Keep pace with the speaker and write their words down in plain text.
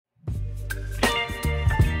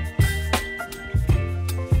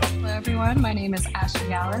everyone. My name is Ashe,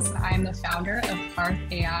 and I'm the founder of Hearth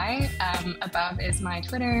AI. Above is my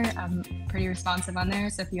Twitter. I'm pretty responsive on there,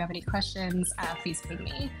 so if you have any questions, please ping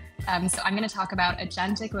me. So I'm going to talk about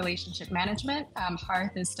agentic relationship management.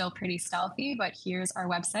 Hearth is still pretty stealthy, but here's our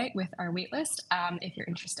website with our waitlist if you're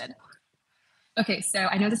interested. Okay, so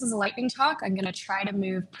I know this is a lightning talk. I'm going to try to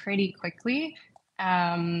move pretty quickly.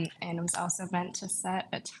 And I was also meant to set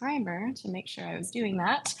a timer to make sure I was doing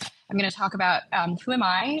that. I'm going to talk about who am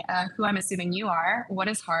I, who I'm assuming you are, what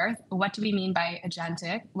is Hearth, what do we mean by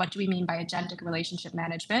agentic, what do we mean by agentic relationship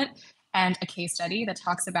management, and a case study that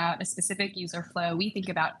talks about a specific user flow we think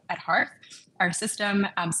about at Hearth, our system,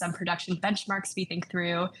 some production benchmarks we think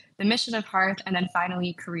through, the mission of Hearth, and then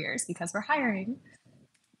finally careers, because we're hiring.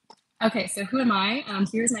 Okay, so who am I?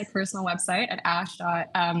 Here's my personal website at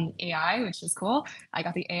Ashe.ai, which is cool. I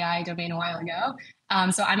got the AI domain a while ago.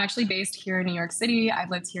 So I'm actually based here in New York City. I've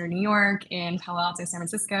lived here in New York, in Palo Alto, San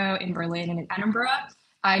Francisco, in Berlin, and in Edinburgh.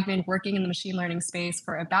 I've been working in the machine learning space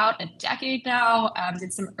for about a decade now.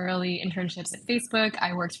 Did some early internships at Facebook.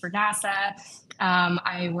 I worked for NASA.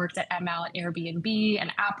 I worked at ML at Airbnb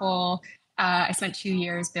and Apple. I spent 2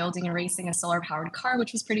 years building and racing a solar-powered car,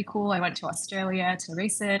 which was pretty cool. I went to Australia to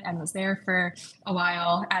race it and was there for a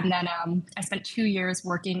while. And then I spent 2 years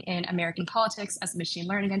working in American politics as a machine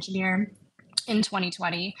learning engineer in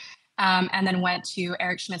 2020, and then went to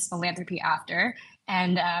Eric Schmidt's philanthropy after,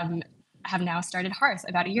 and have now started Hearth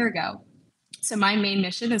about a year ago. So my main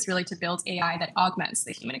mission is really to build AI that augments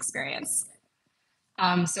the human experience.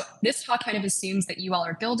 So this talk kind of assumes that you all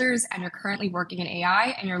are builders and you're currently working in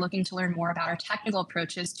AI and you're looking to learn more about our technical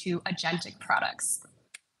approaches to agentic products.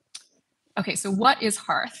 Okay, so what is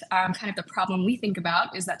Hearth? Kind of the problem we think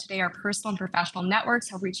about is that today our personal and professional networks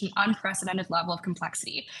have reached an unprecedented level of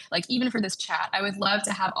complexity. Like even for this chat, I would love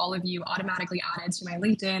to have all of you automatically added to my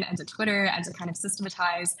LinkedIn and to Twitter and to kind of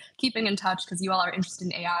systematize keeping in touch because you all are interested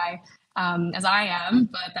in AI as I am,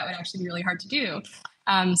 but that would actually be really hard to do.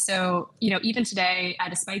 So, even today,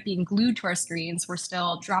 despite being glued to our screens, we're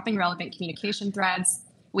still dropping relevant communication threads,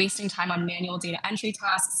 wasting time on manual data entry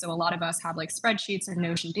tasks. So a lot of us have like spreadsheets or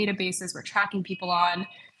Notion databases we're tracking people on.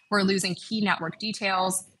 We're losing key network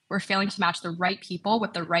details. We're failing to match the right people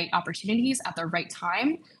with the right opportunities at the right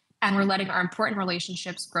time. And we're letting our important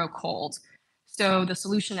relationships grow cold. So the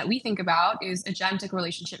solution that we think about is agentic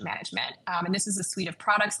relationship management. And this is a suite of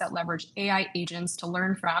products that leverage AI agents to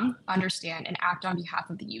learn from, understand, and act on behalf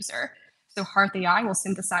of the user. So Hearth AI will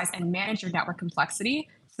synthesize and manage your network complexity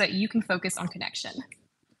so that you can focus on connection.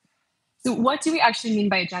 So what do we actually mean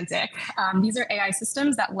by agentic? These are AI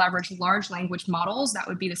systems that leverage large language models, that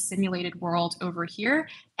would be the simulated world over here,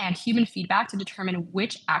 and human feedback to determine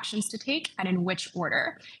which actions to take and in which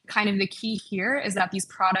order. Kind of the key here is that these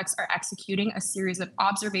products are executing a series of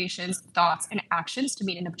observations, thoughts, and actions to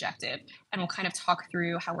meet an objective. And we'll kind of talk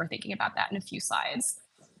through how we're thinking about that in a few slides.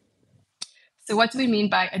 So what do we mean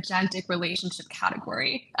by agentic relationship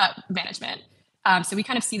category management? So we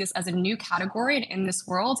kind of see this as a new category. And in this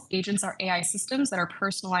world, agents are AI systems that are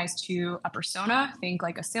personalized to a persona. Think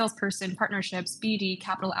like a salesperson, partnerships, BD,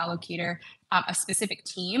 capital allocator, a specific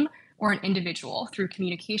team, or an individual through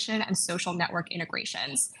communication and social network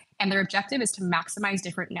integrations. And their objective is to maximize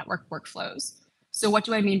different network workflows. So what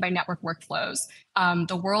do I mean by network workflows?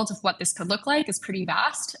 The world of what this could look like is pretty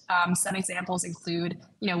vast. Some examples include,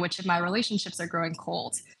 which of my relationships are growing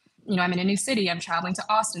cold? I'm in a new city, I'm traveling to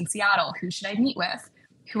Austin, Seattle, who should I meet with?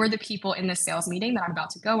 Who are the people in this sales meeting that I'm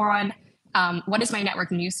about to go on? What is my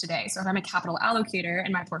network news today? So if I'm a capital allocator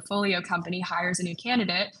and my portfolio company hires a new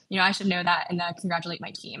candidate, I should know that and congratulate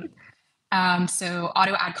my team. So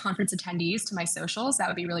auto add conference attendees to my socials, that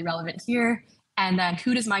would be really relevant here. And then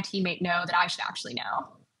who does my teammate know that I should actually know?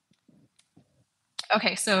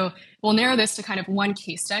 Okay, so we'll narrow this to kind of one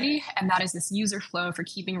case study, and that is this user flow for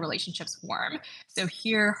keeping relationships warm. So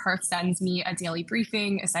here, Hearth sends me a daily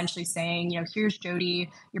briefing, essentially saying, here's Jody,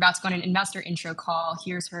 you're about to go on an investor intro call,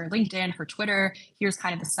 here's her LinkedIn, her Twitter, here's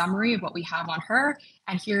kind of the summary of what we have on her,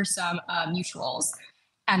 and here's some mutuals.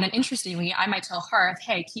 And then interestingly, I might tell Hearth,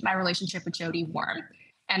 hey, keep my relationship with Jody warm.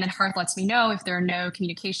 And then Hearth lets me know if there are no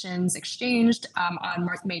communications exchanged on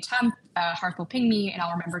May 10th, Hearth will ping me and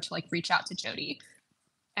I'll remember to reach out to Jody.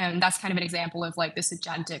 And that's kind of an example of this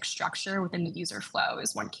agentic structure within the user flow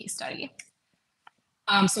is one case study.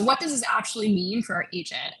 So what does this actually mean for our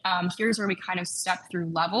agent? Here's where we kind of step through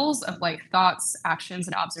levels of thoughts, actions,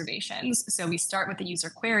 and observations. So we start with the user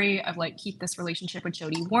query of keep this relationship with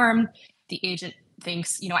Jody warm. The agent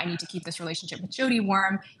thinks, I need to keep this relationship with Jody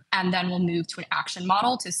warm. And then we'll move to an action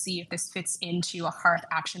model to see if this fits into a Hearth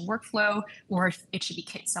action workflow or if it should be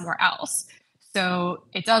kicked somewhere else. So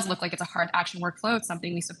it does look like it's a hard action workflow. It's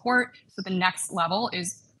something we support. So the next level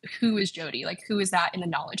is, who is Jody? Like, who is that in the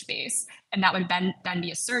knowledge base? And that would then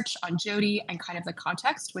be a search on Jody and kind of the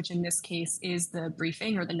context, which in this case is the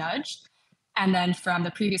briefing or the nudge. And then from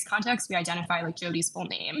the previous context, we identify like Jody's full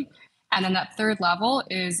name. And then that third level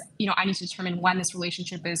is, I need to determine when this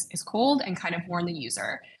relationship is cold and kind of warn the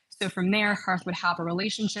user. So from there, Hearth would have a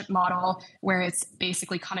relationship model where it's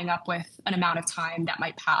basically coming up with an amount of time that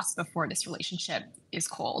might pass before this relationship is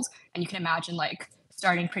cold. And you can imagine like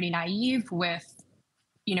starting pretty naive with,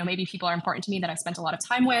 maybe people are important to me that I've spent a lot of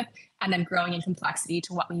time with, and then growing in complexity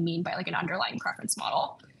to what we mean by like an underlying preference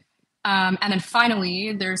model. And then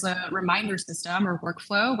finally, there's a reminder system or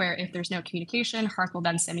workflow where if there's no communication, Hearth will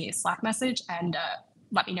then send me a Slack message and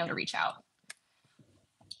let me know to reach out.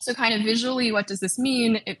 So kind of visually, what does this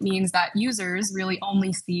mean? It means that users really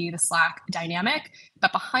only see the Slack dynamic,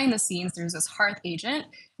 but behind the scenes, there's this Hearth agent,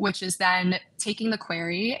 which is then taking the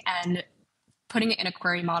query and putting it in a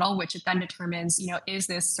query model, which it then determines, is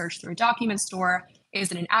this search through a document store?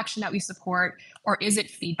 Is it an action that we support? Or is it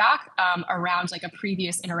feedback around like a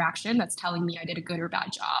previous interaction that's telling me I did a good or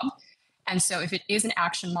bad job? And so if it is an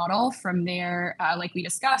action model, from there, like we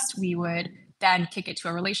discussed, we would then kick it to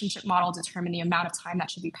a relationship model, determine the amount of time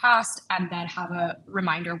that should be passed, and then have a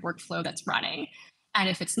reminder workflow that's running. And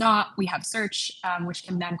if it's not, we have search, which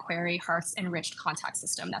can then query Hearth's enriched contact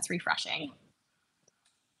system that's refreshing.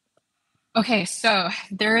 Okay, so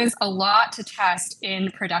there is a lot to test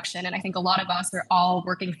in production, and I think a lot of us are all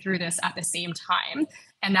working through this at the same time.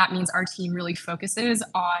 And that means our team really focuses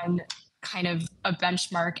on kind of a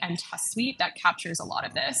benchmark and test suite that captures a lot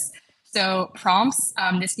of this. So prompts,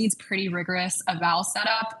 this needs pretty rigorous eval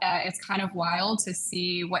setup. It's kind of wild to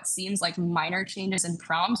see what seems like minor changes in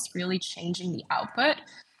prompts really changing the output.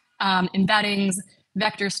 Embeddings,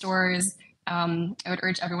 vector stores, I would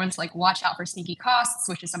urge everyone to like watch out for sneaky costs,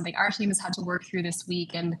 which is something our team has had to work through this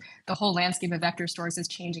week. And the whole landscape of vector stores is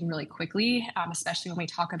changing really quickly, especially when we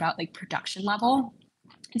talk about like production level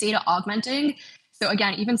data augmenting. So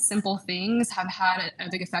again, even simple things have had a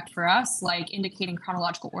big effect for us, like indicating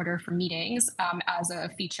chronological order for meetings as a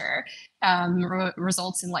feature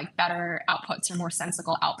results in like better outputs or more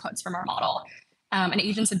sensible outputs from our model. An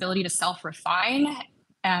agent's ability to self-refine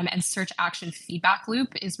and search action feedback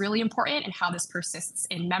loop is really important and how this persists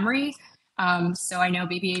in memory. So I know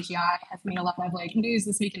Baby AGI has made a lot of like news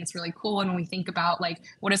this week, and it's really cool. And when we think about like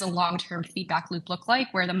what does a long-term feedback loop look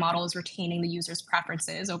like, where the model is retaining the user's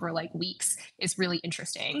preferences over like weeks, is really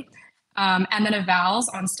interesting. And then evals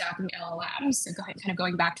on stacking LLMs. So kind of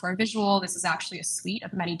going back to our visual, this is actually a suite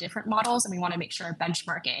of many different models, and we want to make sure our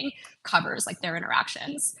benchmarking covers like their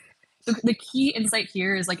interactions. So the key insight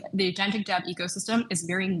here is like the agentic dev ecosystem is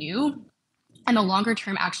very new. And the longer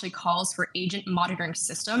term actually calls for agent monitoring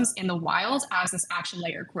systems in the wild as this action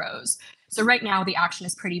layer grows. So right now, the action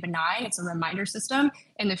is pretty benign. It's a reminder system.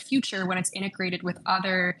 In the future, when it's integrated with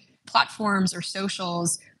other platforms or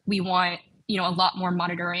socials, we want a lot more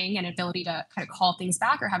monitoring and ability to kind of call things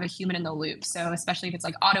back or have a human in the loop. So especially if it's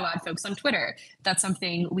like auto ad folks on Twitter, that's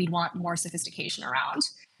something we'd want more sophistication around.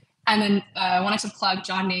 And then I wanted to plug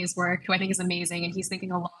John May's work, who I think is amazing, and he's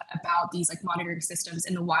thinking a lot about these like monitoring systems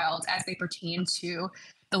in the wild as they pertain to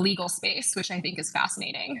the legal space, which I think is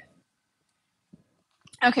fascinating.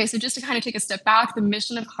 Okay, so just to kind of take a step back, the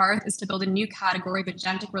mission of Hearth is to build a new category of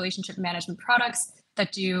agentic relationship management products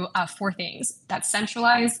that do 4 things: that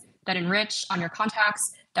centralize, that enrich on your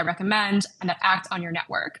contacts, that recommend, and that act on your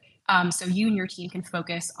network. So you and your team can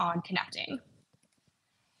focus on connecting.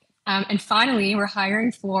 And finally, we're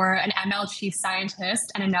hiring for an ML chief scientist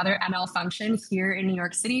and another ML function here in New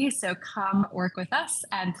York City. So come work with us,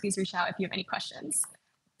 and please reach out if you have any questions.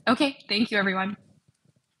 Okay, thank you, everyone.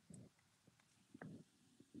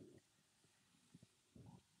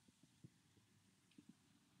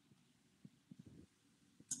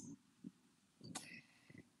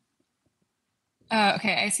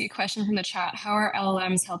 Okay, I see a question from the chat. How are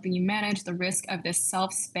LLMs helping you manage the risk of this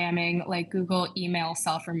self-spamming like Google email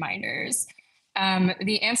self-reminders?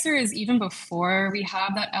 The answer is even before we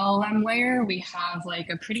have that LLM layer, we have like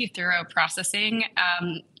a pretty thorough processing.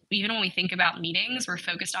 Even when we think about meetings, we're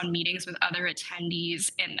focused on meetings with other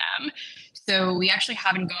attendees in them. So we actually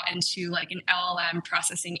haven't gotten to like an LLM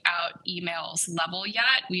processing out emails level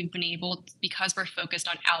yet. We've been able, because we're focused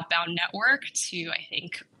on outbound network, to, I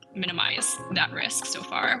think, minimize that risk so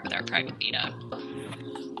far with our private data.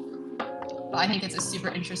 Well, I think it's a super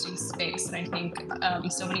interesting space, and I think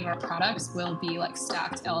so many of our products will be like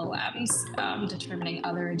stacked LLMs, determining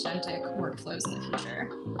other agentic workflows in the future.